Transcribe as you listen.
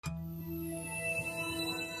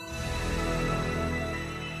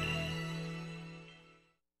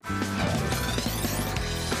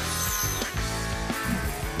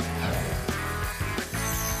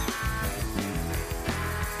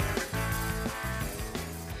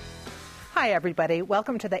Hi, everybody.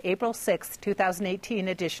 Welcome to the April 6, 2018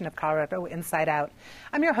 edition of Colorado Inside Out.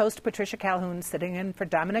 I'm your host, Patricia Calhoun, sitting in for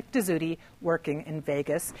Dominic Dezzutti, working in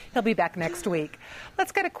Vegas. He'll be back next week.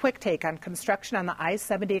 Let's get a quick take on construction on the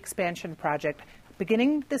I-70 expansion project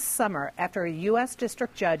beginning this summer after a U.S.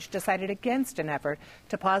 district judge decided against an effort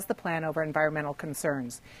to pause the plan over environmental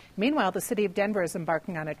concerns. Meanwhile, the city of Denver is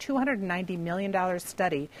embarking on a $290 million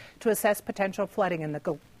study to assess potential flooding in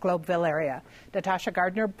the Globeville area. Natasha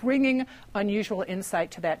Gardner bringing unusual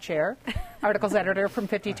insight to that chair. Articles editor from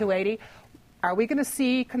 5280. Are we going to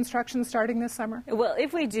see construction starting this summer? Well,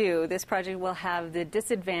 if we do, this project will have the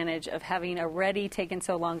disadvantage of having already taken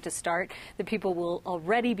so long to start that people will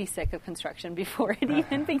already be sick of construction before it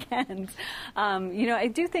even begins. I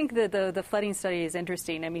do think that the flooding study is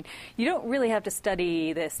interesting. I mean, you don't really have to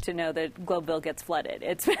study this to know that Globeville gets flooded.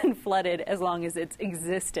 It's been flooded as long as it's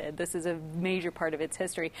existed. This is a major part of its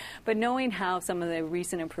history. But knowing how some of the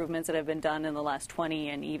recent improvements that have been done in the last 20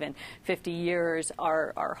 and even 50 years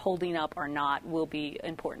are holding up or not will be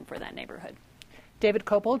important for that neighborhood. David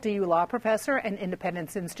Kopel, DU law professor and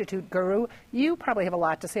Independence Institute guru. You probably have a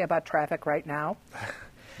lot to say about traffic right now.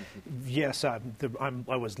 Yes, I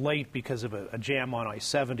was late because of a jam on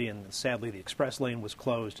I-70, and sadly the express lane was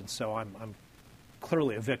closed, and so I'm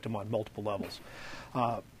clearly a victim on multiple levels.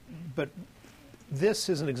 But this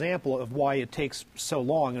is an example of why it takes so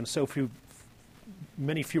long and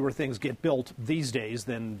many fewer things get built these days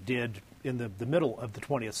than did in the middle of the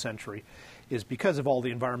 20th century, is because of all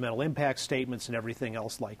the environmental impact statements and everything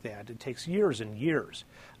else like that. It takes years and years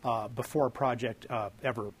before a project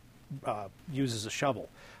ever uses a shovel.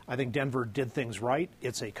 I think Denver did things right.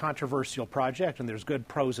 It's a controversial project, and there's good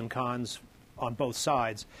pros and cons on both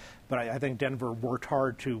sides, but I think Denver worked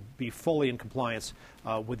hard to be fully in compliance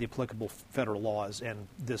with the applicable federal laws, and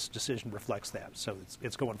this decision reflects that, so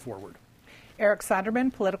it's going forward. Eric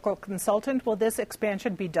Sonderman, political consultant. Will this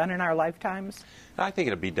expansion be done in our lifetimes? I think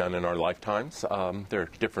it'll be done in our lifetimes. There are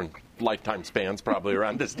different lifetime spans probably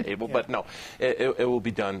around this table, yeah. But no, it will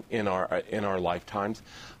be done in our lifetimes.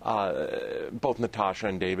 Both Natasha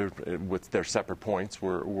and David, with their separate points,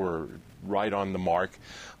 were right on the mark.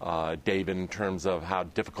 David, in terms of how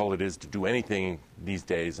difficult it is to do anything these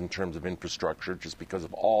days in terms of infrastructure, just because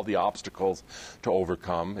of all the obstacles to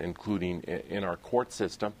overcome, including in our court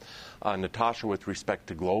system. Natasha, with respect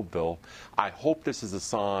to Globeville, I hope this is a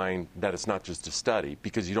sign that it's not just a study,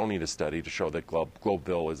 because you don't need a study to show that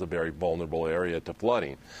Globeville is a very vulnerable area to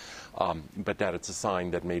flooding, but that it's a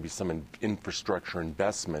sign that maybe some infrastructure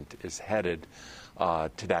investment is headed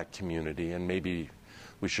to that community, and maybe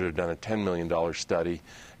we should have done a $10 million study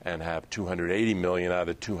and have $280 million out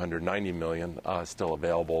of $290 million still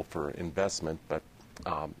available for investment, but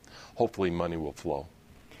hopefully money will flow.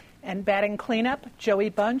 And batting cleanup, Joey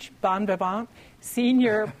Bunch, bon vivant,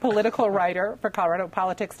 senior political writer for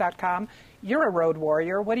ColoradoPolitics.com. You're a road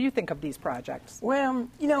warrior. What do you think of these projects? Well,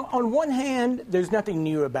 on one hand, there's nothing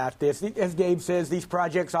new about this. As Gabe says, these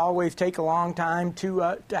projects always take a long time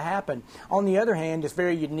to happen. On the other hand, it's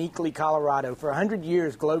very uniquely Colorado. For 100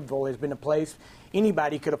 years, Globeville has been a place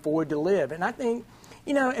anybody could afford to live. And I think,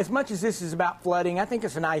 as much as this is about flooding, I think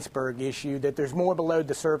it's an iceberg issue, that there's more below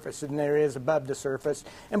the surface than there is above the surface.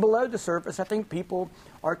 And below the surface, I think people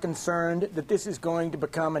are concerned that this is going to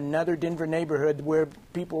become another Denver neighborhood where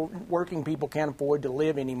working people can't afford to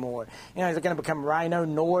live anymore. Is it going to become Rhino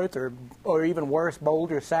North or even worse,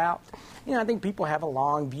 Boulder South? I think people have a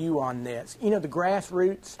long view on this. The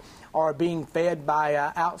grassroots are being fed by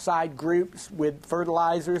outside groups with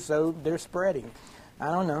fertilizer, so they're spreading. I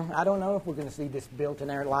don't know. I don't know if we're going to see this built in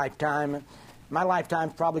our lifetime. My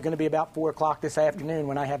lifetime's probably going to be about 4 o'clock this afternoon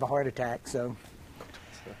when I have a heart attack. So,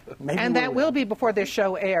 and that will be before this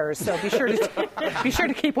show airs. So be sure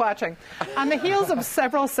to keep watching. On the heels of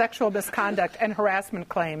several sexual misconduct and harassment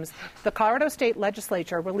claims, the Colorado State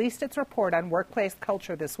Legislature released its report on workplace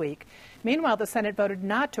culture this week. Meanwhile, the Senate voted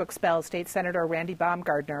not to expel State Senator Randy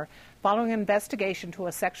Baumgardner following an investigation to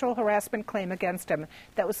a sexual harassment claim against him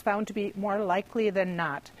that was found to be more likely than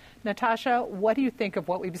not. Natasha, what do you think of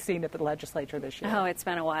what we've seen at the legislature this year? Oh, it's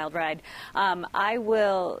been a wild ride. I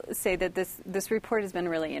will say that this report has been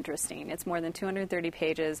really interesting. It's more than 230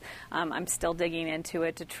 pages. I'm still digging into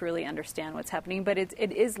it to truly understand what's happening, but it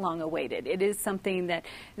is long awaited. It is something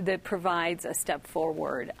that provides a step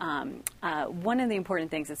forward. One of the important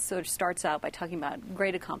things is sort of starts out by talking about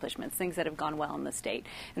great accomplishments, things that have gone well in the state,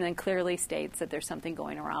 and then clearly clearly states that there's something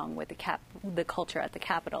going wrong with the culture at the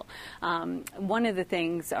Capitol. One of the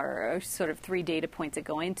things are sort of 3 data points that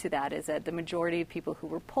go into that is that the majority of people who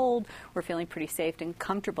were polled were feeling pretty safe and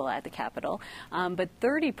comfortable at the Capitol, but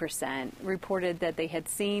 30% reported that they had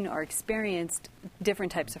seen or experienced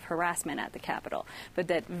different types of harassment at the Capitol, but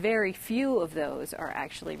that very few of those are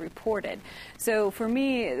actually reported. So for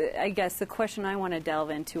me, I guess the question I want to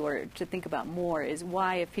delve into or to think about more is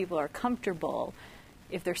why, if people are comfortable,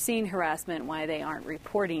 if they're seeing harassment, why they aren't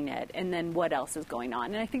reporting it, and then what else is going on.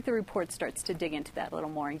 And I think the report starts to dig into that a little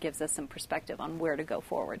more and gives us some perspective on where to go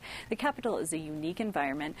forward. The Capitol is a unique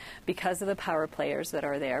environment because of the power players that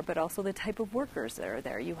are there, but also the type of workers that are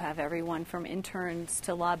there. You have everyone from interns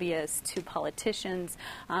to lobbyists to politicians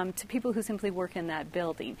to people who simply work in that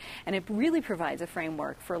building. And it really provides a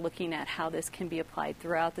framework for looking at how this can be applied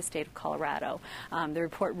throughout the state of Colorado. The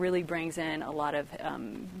report really brings in a lot of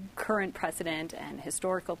current precedent and historical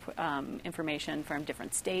information from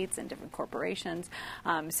different states and different corporations.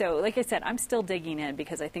 So, like I said, I'm still digging in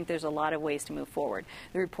because I think there's a lot of ways to move forward.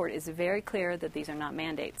 The report is very clear that these are not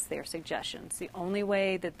mandates, they are suggestions. The only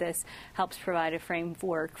way that this helps provide a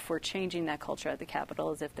framework for changing that culture at the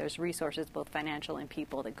Capitol is if there's resources, both financial and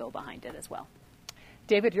people, that go behind it as well.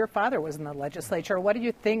 David, your father was in the legislature. What do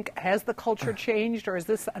you think? Has the culture changed, or is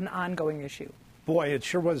this an ongoing issue? Boy, it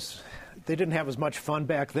sure was. They didn't have as much fun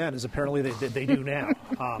back then as apparently they do now.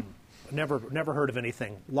 Never heard of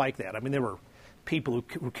anything like that. I mean, there were people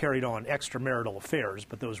who carried on extramarital affairs,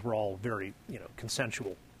 but those were all very,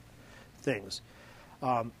 consensual things.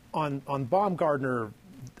 On Baumgardner,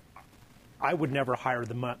 I would never hire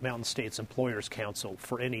the Mountain States Employers Council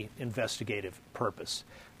for any investigative purpose.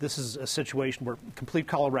 This is a situation where Complete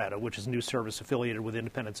Colorado, which is a news service affiliated with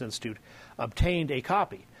Independence Institute, obtained a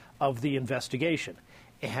copy of the investigation.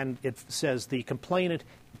 And it says the complainant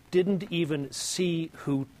didn't even see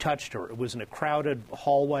who touched her. It was in a crowded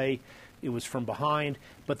hallway. It was from behind.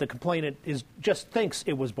 But the complainant just thinks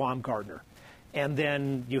it was Baumgardner. And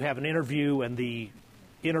then you have an interview, and the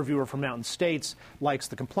interviewer from Mountain States likes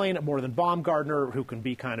the complainant more than Baumgardner, who can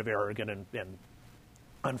be kind of arrogant and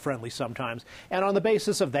unfriendly sometimes, and on the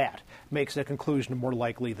basis of that makes a conclusion more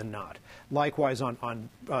likely than not. Likewise, on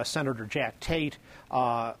Senator Jack Tate,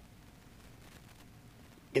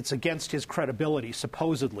 it's against his credibility,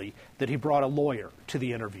 supposedly, that he brought a lawyer to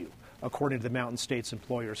the interview, according to the Mountain States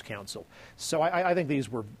Employers Council. So I think these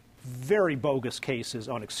were very bogus cases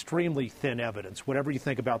on extremely thin evidence. Whatever you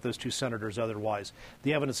think about those 2 senators otherwise,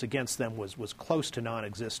 the evidence against them was close to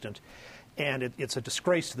non-existent. And it's a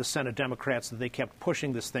disgrace to the Senate Democrats that they kept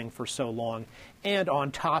pushing this thing for so long. And on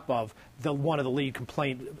top of one of the lead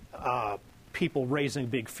complaint people raising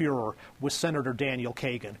big furor was Senator Daniel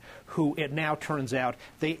Kagan, who it now turns out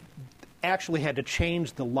they actually had to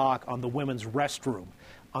change the lock on the women's restroom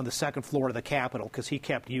on the 2nd floor of the Capitol because he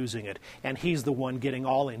kept using it. And he's the one getting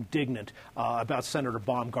all indignant about Senator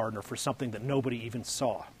Baumgardner for something that nobody even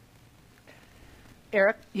saw.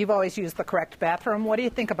 Eric, you've always used the correct bathroom. What do you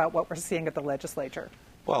think about what we're seeing at the legislature?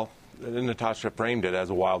 Well, Natasha framed it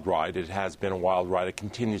as a wild ride. It has been a wild ride. It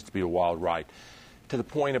continues to be a wild ride. To the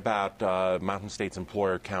point about Mountain States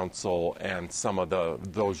Employer Council and some of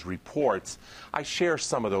those reports, I share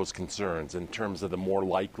some of those concerns in terms of the more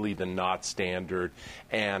likely than not standard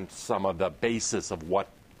and some of the basis of what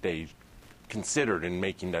they considered in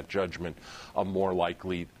making that judgment of more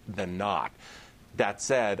likely than not. That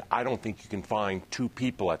said, I don't think you can find 2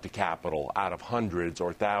 people at the Capitol out of hundreds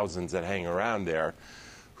or thousands that hang around there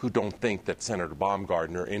who don't think that Senator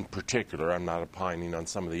Baumgardner in particular, I'm not opining on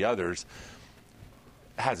some of the others,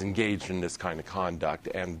 has engaged in this kind of conduct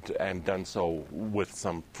and done so with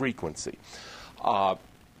some frequency. To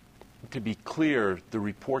be clear, the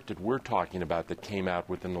report that we're talking about that came out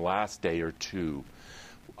within the last day or 2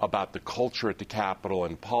 about the culture at the Capitol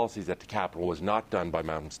and policies at the Capitol was not done by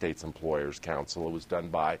Mountain States Employers Council. It was done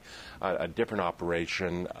by a different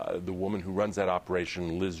operation. The woman who runs that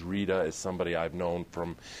operation, Liz Rita, is somebody I've known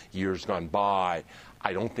from years gone by.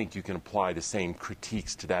 I don't think you can apply the same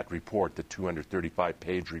critiques to that report, the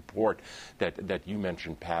 235-page report that you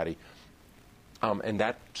mentioned, Patty. And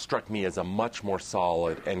that struck me as a much more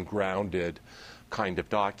solid and grounded kind of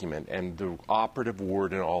document. And the operative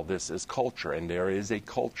word in all this is culture. And there is a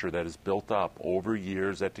culture that is built up over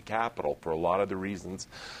years at the Capitol for a lot of the reasons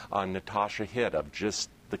Natasha hit, of just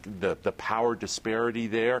the power disparity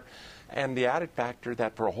there, and the added factor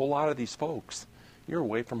that for a whole lot of these folks, you're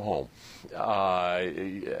away from home,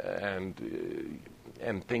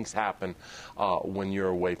 and things happen when you're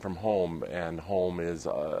away from home, and home is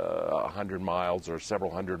 100 miles or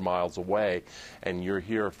several hundred miles away, and you're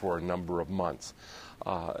here for a number of months.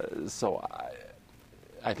 So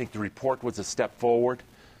I think the report was a step forward.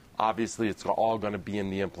 Obviously, it's all going to be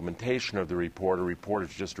in the implementation of the report. A report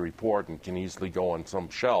is just a report and can easily go on some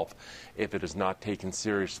shelf if it is not taken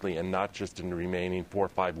seriously, and not just in the remaining 4 or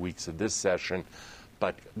 5 weeks of this session,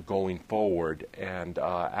 but going forward. And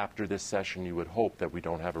after this session, you would hope that we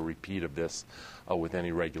don't have a repeat of this with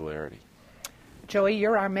any regularity. Joey,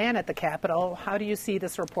 you're our man at the Capitol. How do you see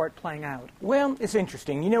this report playing out? Well, it's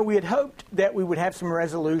interesting. You know, we had hoped that we would have some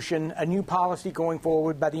resolution, a new policy going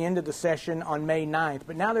forward by the end of the session on May 9th.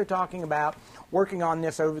 But now they're talking about working on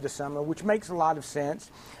this over the summer, which makes a lot of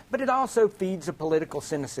sense. But it also feeds a political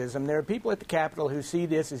cynicism. There are people at the Capitol who see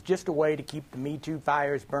this as just a way to keep the Me Too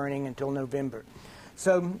fires burning until November.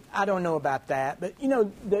 So I don't know about that. But, you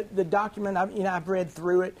know, the document, I've read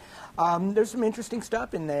through it. There's some interesting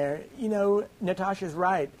stuff in there. You know, Natasha's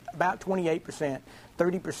right. About 28%,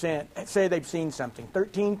 30% say they've seen something.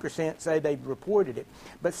 13% say they've reported it.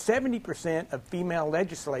 But 70% of female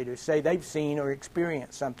legislators say they've seen or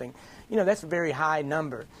experienced something. You know, that's a very high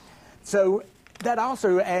number. So that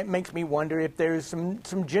also makes me wonder if there's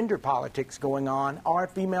some gender politics going on. Are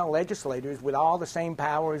female legislators, with all the same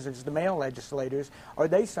powers as the male legislators, are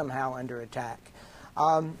they somehow under attack?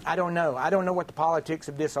 I don't know. I don't know what the politics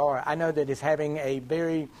of this are. I know that it's having a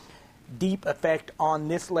very deep effect on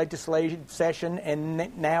this legislative session,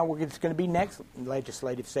 and now it's going to be next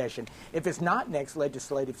legislative session. If it's not next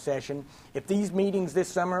legislative session, if these meetings this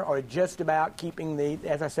summer are just about keeping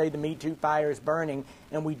as I say, the Me Too fires burning,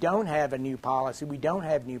 and we don't have a new policy, we don't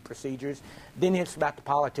have new procedures, then it's about the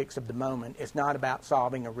politics of the moment. It's not about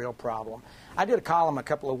solving a real problem. I did a column a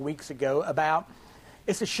couple of weeks ago about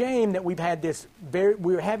it's a shame that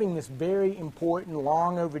we're having this very important,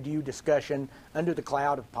 long overdue discussion under the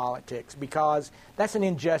cloud of politics, because that's an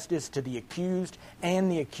injustice to the accused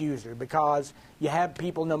and the accuser, because you have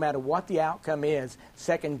people, no matter what the outcome is,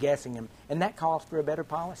 second-guessing them, and that calls for a better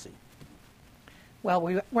policy. Well,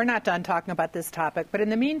 we're not done talking about this topic, but in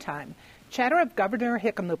the meantime, chatter of Governor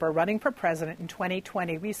Hickenlooper running for president in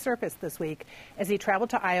 2020 resurfaced this week as he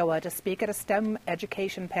traveled to Iowa to speak at a STEM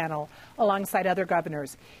education panel alongside other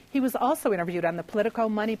governors. He was also interviewed on the Politico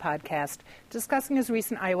Money podcast, discussing his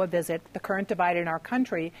recent Iowa visit, the current divide in our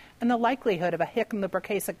country, and the likelihood of a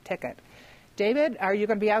Hickenlooper-Kasich ticket. David, are you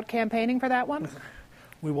going to be out campaigning for that one?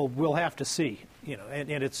 We'll have to see. You know, and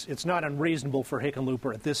it's not unreasonable for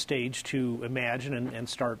Hickenlooper at this stage to imagine and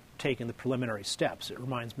start taking the preliminary steps. It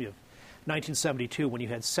reminds me of 1972, when you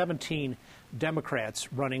had 17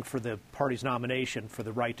 Democrats running for the party's nomination for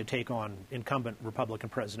the right to take on incumbent Republican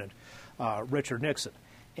President Richard Nixon.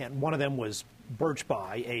 And one of them was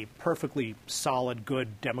Birchby, a perfectly solid,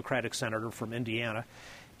 good Democratic senator from Indiana.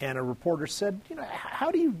 And a reporter said, you know,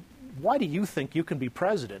 why do you think you can be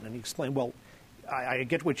president? And he explained, well, I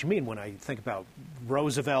get what you mean when I think about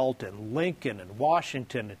Roosevelt and Lincoln and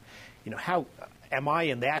Washington. You know, how am I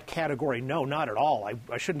in that category? No, not at all.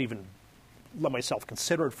 I shouldn't even let myself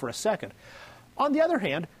consider it for a second. On the other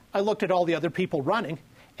hand, I looked at all the other people running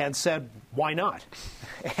and said, why not?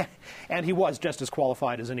 And he was just as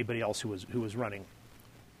qualified as anybody else who was running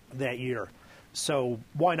that year. So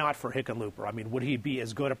why not for Hickenlooper? I mean, would he be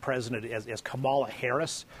as good a president as Kamala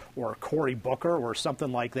Harris or Cory Booker or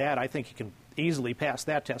something like that? I think he can easily pass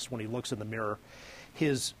that test when he looks in the mirror.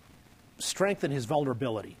 His strength and his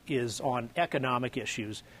vulnerability is on economic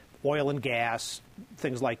issues, oil and gas,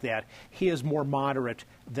 things like that. He is more moderate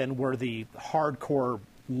than where the hardcore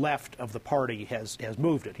left of the party has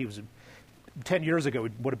moved it. He was 10 years ago,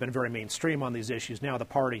 it would have been very mainstream on these issues. Now the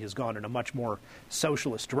party has gone in a much more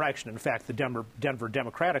socialist direction. In fact, the Denver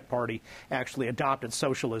Democratic Party actually adopted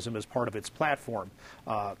socialism as part of its platform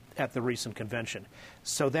at the recent convention.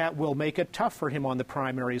 So that will make it tough for him on the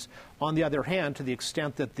primaries. On the other hand, to the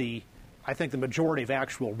extent that I think the majority of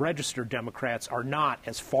actual registered Democrats are not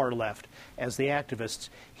as far left as the activists,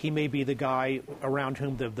 he may be the guy around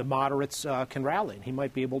whom the moderates can rally. He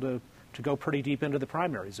might be able to go pretty deep into the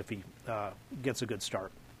primaries if he gets a good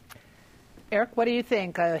start. Eric, what do you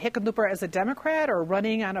think? Hickenlooper as a Democrat or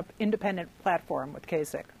running on an independent platform with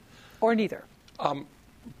Kasich? Or neither?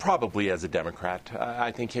 Probably as a Democrat.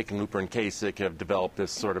 I think Hickenlooper and Kasich have developed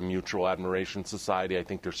this sort of mutual admiration society. I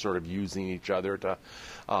think they're sort of using each other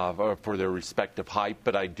for their respective hype.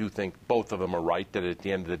 But I do think both of them are right that at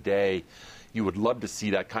the end of the day, you would love to see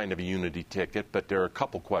that kind of a unity ticket, but there are a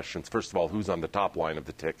couple questions. First of all, who's on the top line of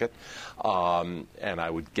the ticket? And I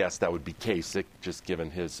would guess that would be Kasich, just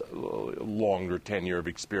given his longer tenure of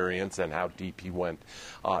experience and how deep he went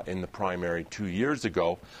in the primary 2 years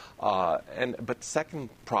ago. But second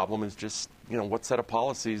problem is just, what set of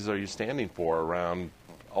policies are you standing for around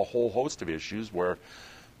a whole host of issues where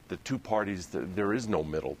the two parties, there is no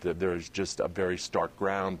middle. There's just a very stark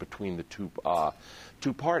ground between the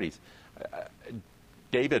two parties.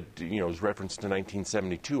 David, is referenced to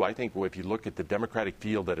 1972. I think if you look at the Democratic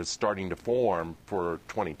field that is starting to form for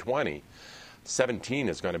 2020, 17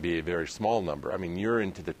 is going to be a very small number. I mean, you're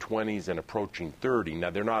into the 20s and approaching 30. Now,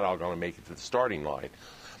 they're not all going to make it to the starting line.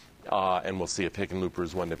 And we'll see if Hickenlooper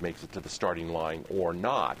is one that makes it to the starting line or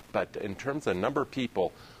not. But in terms of the number of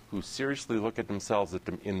people who seriously look at themselves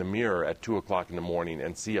in the mirror at 2 o'clock in the morning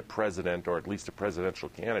and see a president or at least a presidential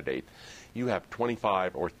candidate, you have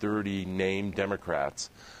 25 or 30 named Democrats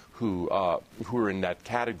who are in that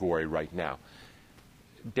category right now.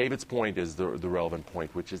 David's point is the relevant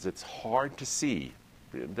point, which is it's hard to see.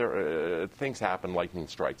 Things happen, lightning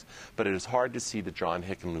strikes, but it is hard to see the John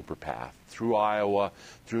Hickenlooper path through Iowa,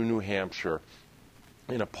 through New Hampshire,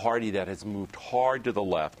 in a party that has moved hard to the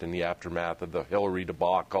left in the aftermath of the Hillary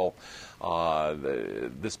debacle.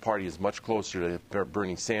 This party is much closer to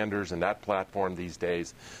Bernie Sanders and that platform these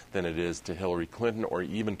days than it is to Hillary Clinton or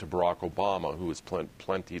even to Barack Obama, who is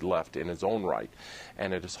plenty left in his own right.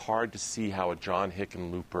 And it is hard to see how a John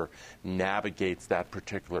Hickenlooper navigates that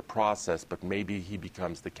particular process, but maybe he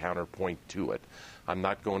becomes the counterpoint to it. I'm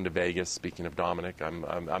not going to Vegas, speaking of Dominic.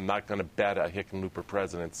 I'm not going to bet a Hickenlooper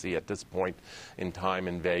presidency at this point in time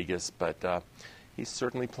in Vegas, but he's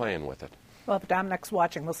certainly playing with it. Well, if Dominic's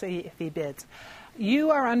watching, we'll see if he bids. You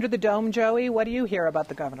are under the dome, Joey. What do you hear about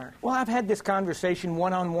the governor? Well, I've had this conversation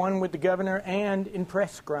one-on-one with the governor and in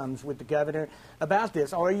press scrums with the governor about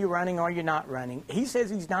this. Are you running? Are you not running? He says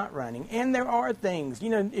he's not running. And there are things,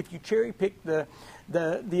 if you cherry pick the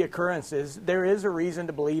occurrences, there is a reason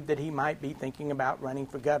to believe that he might be thinking about running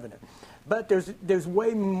for governor. But there's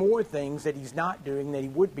way more things that he's not doing that he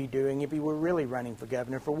would be doing if he were really running for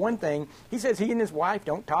governor. For one thing, he says he and his wife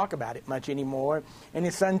don't talk about it much anymore, and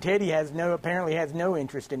his son Teddy apparently has no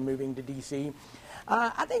interest in moving to D.C.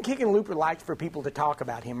 I think Hickenlooper likes for people to talk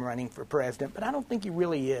about him running for president, but I don't think he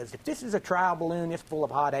really is. If this is a trial balloon, it's full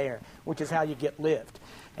of hot air, which is how you get lift.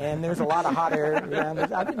 And there's a lot of hot air around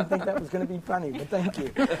this. I didn't think that was going to be funny, but thank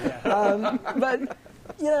you. But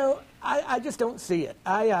I just don't see it.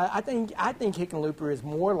 I think Hickenlooper is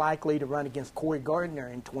more likely to run against Cory Gardner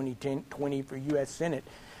in 2020 for U.S. Senate.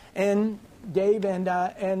 And Dave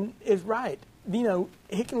and is right.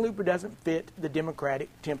 Hickenlooper doesn't fit the Democratic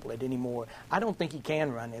template anymore. I don't think he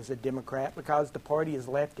can run as a Democrat because the party has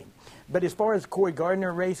left him. But as far as the Cory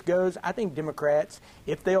Gardner race goes, I think Democrats,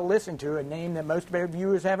 if they'll listen to a name that most of our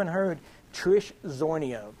viewers haven't heard, Trish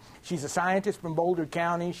Zornio. She's a scientist from Boulder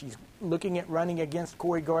County. She's looking at running against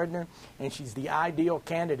Cory Gardner, and she's the ideal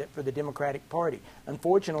candidate for the Democratic Party.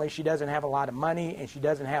 Unfortunately, she doesn't have a lot of money, and she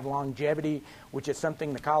doesn't have longevity, which is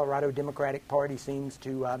something the Colorado Democratic Party seems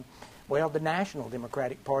to the National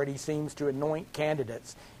Democratic Party seems to anoint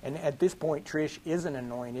candidates. And at this point, Trish isn't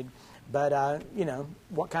anointed. But,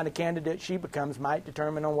 what kind of candidate she becomes might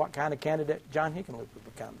determine on what kind of candidate John Hickenlooper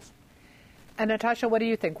becomes. And Natasha, what do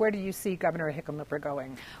you think? Where do you see Governor Hickenlooper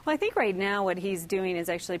going? Well, I think right now what he's doing is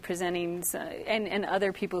actually presenting, and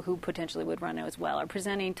other people who potentially would run as well, are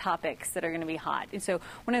presenting topics that are going to be hot. And so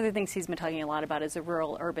one of the things he's been talking a lot about is the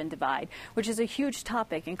rural-urban divide, which is a huge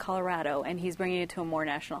topic in Colorado, and he's bringing it to a more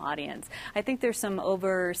national audience. I think there's some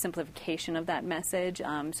oversimplification of that message,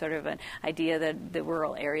 sort of an idea that the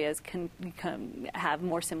rural areas can have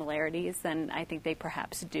more similarities than I think they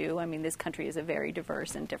perhaps do. I mean, this country is a very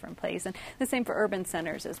diverse and different place, and the same for urban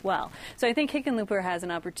centers as well. So I think Hickenlooper has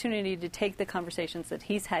an opportunity to take the conversations that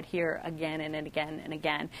he's had here again and again and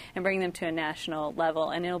again and bring them to a national level,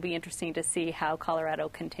 and it'll be interesting to see how Colorado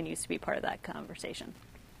continues to be part of that conversation.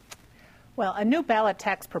 Well, a new ballot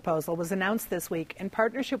tax proposal was announced this week in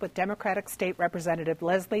partnership with Democratic State Representative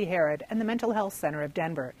Leslie Herod and the Mental Health Center of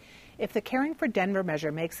Denver. If the Caring for Denver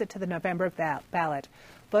measure makes it to the November ballot,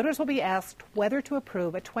 voters will be asked whether to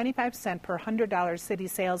approve a 25-cent per $100 city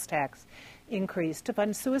sales tax increase to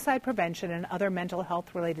fund suicide prevention and other mental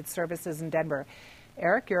health-related services in Denver.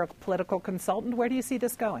 Eric, you're a political consultant. Where do you see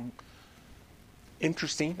this going?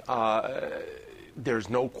 Interesting. There's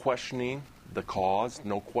no questioning the cause,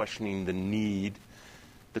 no questioning the need.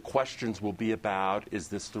 The questions will be about, is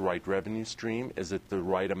this the right revenue stream? Is it the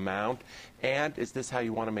right amount? And is this how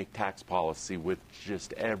you want to make tax policy with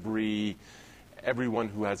just everyone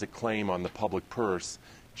who has a claim on the public purse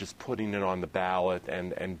just putting it on the ballot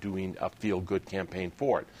and doing a feel-good campaign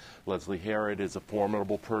for it. Leslie Herod is a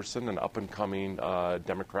formidable person, an up-and-coming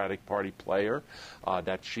Democratic Party player.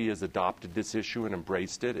 That she has adopted this issue and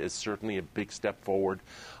embraced it is certainly a big step forward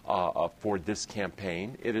for this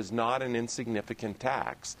campaign. It is not an insignificant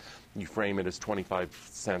tax. You frame it as 25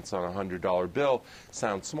 cents on a $100 bill.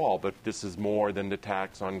 Sounds small, but this is more than the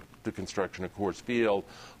tax on the construction of Coors Field,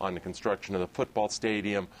 on the construction of the football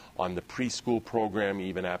stadium, on the preschool program,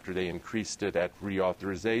 even after they increased it at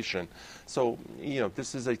reauthorization. So,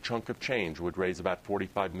 this is a chunk of change. Would raise about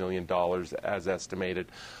 $45 million as estimated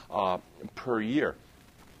per year.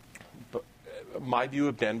 But my view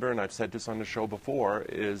of Denver, and I've said this on the show before,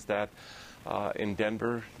 is that in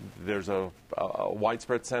Denver, there's a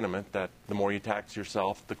widespread sentiment that the more you tax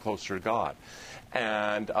yourself, the closer to God.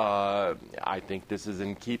 And I think this is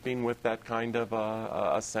in keeping with that kind of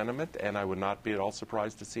a sentiment, and I would not be at all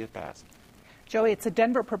surprised to see it passed. Joey, it's a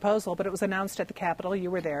Denver proposal, but it was announced at the Capitol. You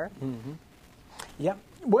were there. Mm-hmm. Yep.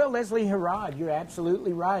 Well, Leslie Herod, you're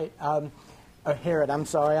absolutely right. Herod, I'm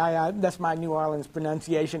sorry. That's my New Orleans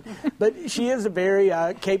pronunciation. But she is a very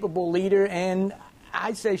capable leader, and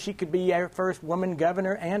I say she could be our first woman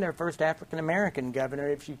governor and our first African-American governor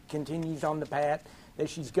if she continues on the path that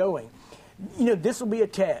she's going. This will be a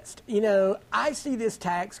test. I see this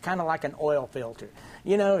tax kind of like an oil filter.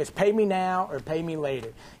 It's pay me now or pay me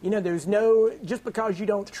later. There's just because you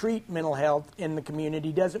don't treat mental health in the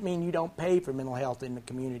community doesn't mean you don't pay for mental health in the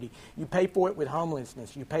community. You pay for it with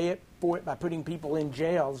homelessness. You pay for it by putting people in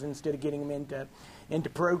jails instead of getting them into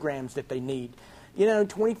programs that they need.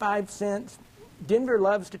 25 cents. Denver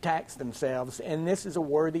loves to tax themselves, and this is a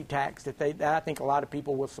worthy tax that I think a lot of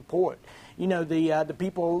people will support. The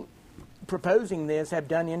people proposing this have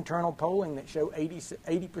done internal polling that show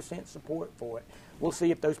 80% support for it. We'll see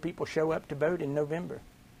if those people show up to vote in November.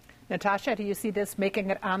 Natasha, do you see this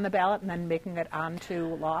making it on the ballot and then making it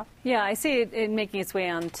onto law? Yeah, I see it making its way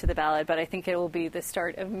onto the ballot, but I think it will be the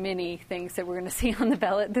start of many things that we're going to see on the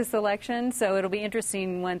ballot this election. So it'll be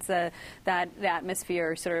interesting once that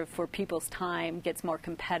atmosphere sort of for people's time gets more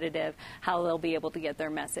competitive, how they'll be able to get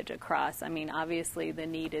their message across. I mean, obviously the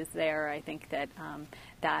need is there. I think that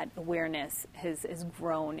that awareness has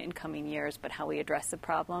grown in coming years, but how we address the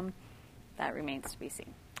problem, that remains to be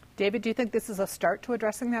seen. David, do you think this is a start to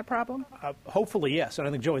addressing that problem? Hopefully, yes. And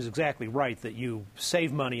I think Joey's exactly right that you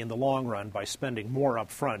save money in the long run by spending more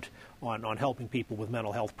up front on helping people with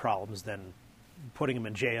mental health problems than putting them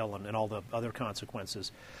in jail and all the other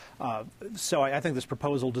consequences. So I think this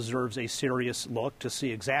proposal deserves a serious look to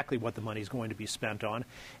see exactly what the money is going to be spent on,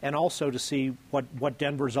 and also to see what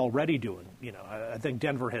Denver's already doing. I think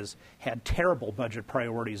Denver has had terrible budget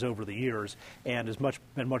priorities over the years and has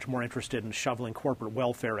been much more interested in shoveling corporate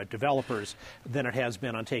welfare at developers than it has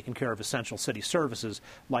been on taking care of essential city services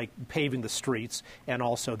like paving the streets and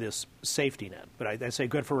also this safety net. But I say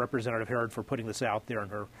good for Representative Herod for putting this out there,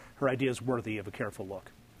 and her idea is worthy of a careful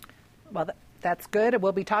look. Well, that's good.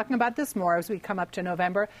 We'll be talking about this more as we come up to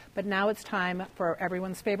November. But now it's time for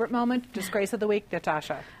everyone's favorite moment, Disgrace of the Week.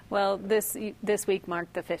 Natasha. Well, this week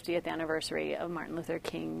marked the 50th anniversary of Martin Luther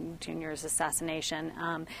King Jr.'s assassination.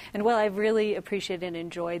 And while I've really appreciated and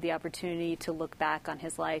enjoyed the opportunity to look back on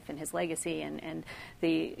his life and his legacy and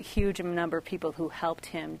the huge number of people who helped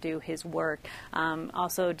him do his work,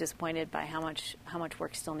 also disappointed by how much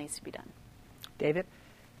work still needs to be done. David?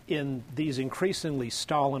 In these increasingly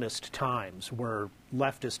Stalinist times where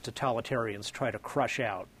leftist totalitarians try to crush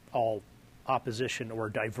out all opposition or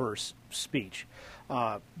diverse speech,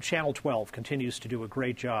 Channel 12 continues to do a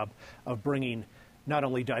great job of bringing not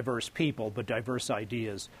only diverse people but diverse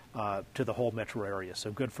ideas to the whole metro area.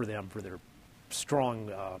 So good for them for their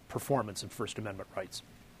strong performance of First Amendment rights.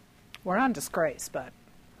 We're on disgrace, but...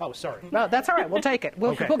 Oh, sorry. No, that's all right. We'll take it.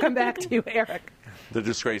 We'll come back to you, Eric. The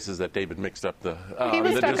disgrace is that David mixed up the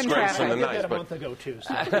disgrace and the I did nice. that a month ago, too,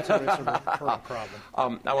 so it's a recurring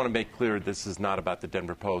problem. I want to make clear this is not about the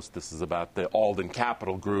Denver Post. This is about the Alden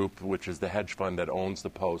Capital Group, which is the hedge fund that owns the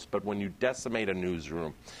Post. But when you decimate a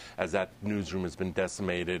newsroom, as that newsroom has been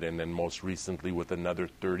decimated, and then most recently with another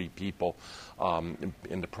 30 people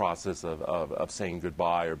in the process of saying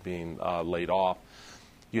goodbye or being laid off,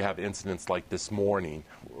 you have incidents like this morning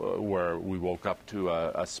where we woke up to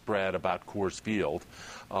a spread about Coors Field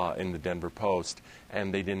in the Denver Post,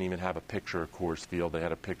 and they didn't even have a picture of Coors Field. They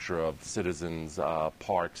had a picture of Citizens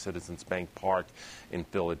Bank Park in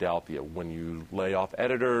Philadelphia. When you lay off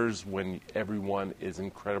editors, when everyone is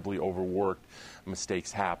incredibly overworked,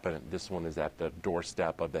 mistakes happen. This one is at the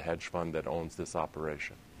doorstep of the hedge fund that owns this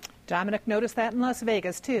operation. Dominic noticed that in Las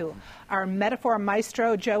Vegas, too. Our metaphor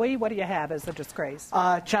maestro, Joey, what do you have as a disgrace?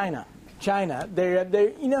 China. China.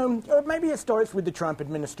 Or maybe it starts with the Trump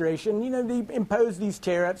administration. They impose these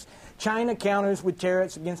tariffs. China counters with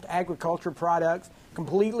tariffs against agriculture products,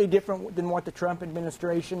 completely different than what the Trump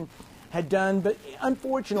administration had done. But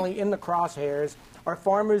unfortunately, in the crosshairs are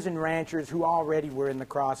farmers and ranchers who already were in the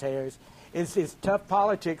crosshairs. It's tough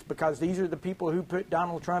politics because these are the people who put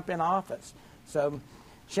Donald Trump in office. So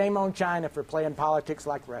shame on China for playing politics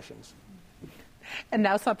like Russians. And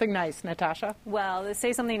now something nice, Natasha. Well, let's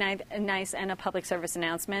say something nice and a public service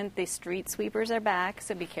announcement. The street sweepers are back,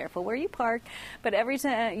 so be careful where you park. But every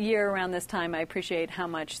year around this time, I appreciate how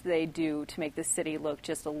much they do to make the city look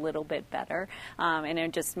just a little bit better. And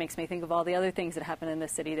it just makes me think of all the other things that happen in the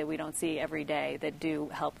city that we don't see every day that do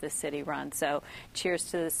help the city run. So cheers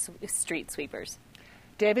to the street sweepers.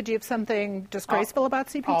 David, do you have something disgraceful about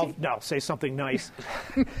CPT? No, say something nice.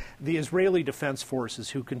 The Israeli Defense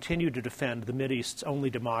Forces, who continue to defend the Mideast's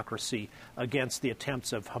only democracy against the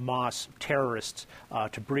attempts of Hamas terrorists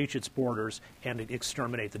to breach its borders and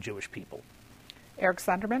exterminate the Jewish people. Eric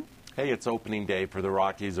Sunderman? Hey, it's opening day for the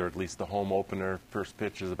Rockies, or at least the home opener. First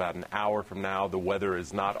pitch is about an hour from now. The weather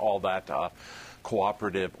is not all that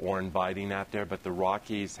cooperative or inviting out there, but the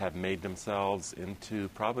Rockies have made themselves into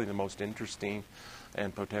probably the most interesting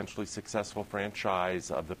and potentially successful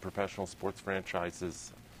franchise of the professional sports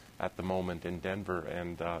franchises at the moment in Denver,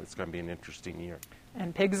 and it's going to be an interesting year.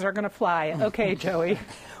 And pigs are going to fly. Okay, Joey.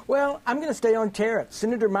 Well, I'm going to stay on tariffs.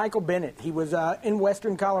 Senator Michael Bennet, he was in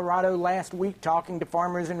western Colorado last week talking to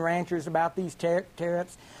farmers and ranchers about these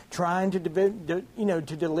tariffs, trying to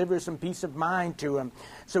deliver some peace of mind to them.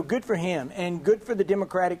 So good for him, and good for the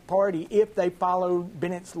Democratic Party if they follow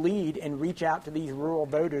Bennett's lead and reach out to these rural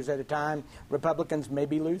voters at a time Republicans may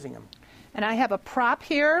be losing them. And I have a prop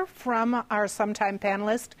here from our sometime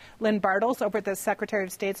panelist, Lynn Bartles, over at the Secretary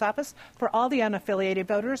of State's office for all the unaffiliated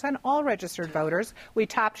voters and all registered voters. We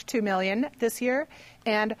topped 2 million this year.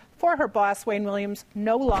 And for her boss, Wayne Williams,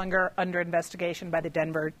 no longer under investigation by the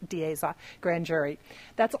Denver DA's grand jury.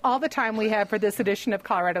 That's all the time we have for this edition of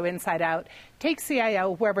Colorado Inside Out. Take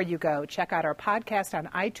CIO wherever you go. Check out our podcast on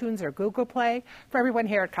iTunes or Google Play. For everyone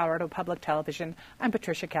here at Colorado Public Television, I'm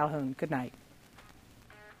Patricia Calhoun. Good night.